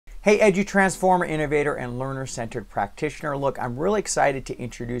Hey, Edu-Transformer, Innovator, and Learner-Centered Practitioner. Look, I'm really excited to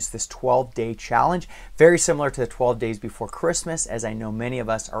introduce this 12-day challenge, very similar to the 12 days before Christmas, as I know many of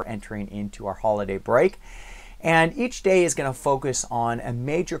us are entering into our holiday break. And each day is going to focus on a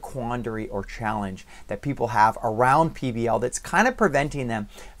major quandary or challenge that people have around PBL that's kind of preventing them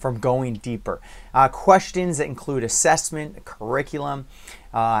from going deeper. Questions that include assessment, curriculum,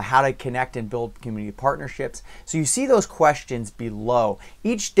 how to connect and build community partnerships. So you see those questions below.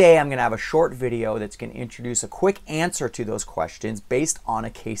 Each day I'm going to have a short video that's going to introduce a quick answer to those questions based on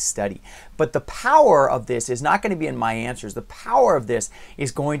a case study. But the power of this is not going to be in my answers. The power of this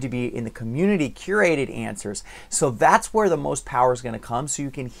is going to be in the community curated answers. So that's where the most power is going to come, so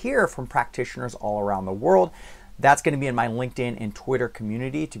you can hear from practitioners all around the world. That's going to be in my LinkedIn and Twitter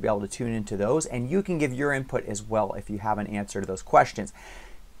community to be able to tune into those, and you can give your input as well if you have an answer to those questions.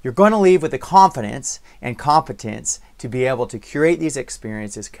 You're going to leave with the confidence and competence to be able to curate these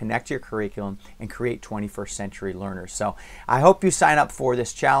experiences, connect your curriculum, and create 21st century learners. So I hope you sign up for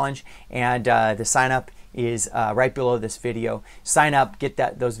this challenge, and the sign up is right below this video. Sign up, get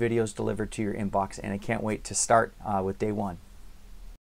those videos delivered to your inbox, and I can't wait to start with day one.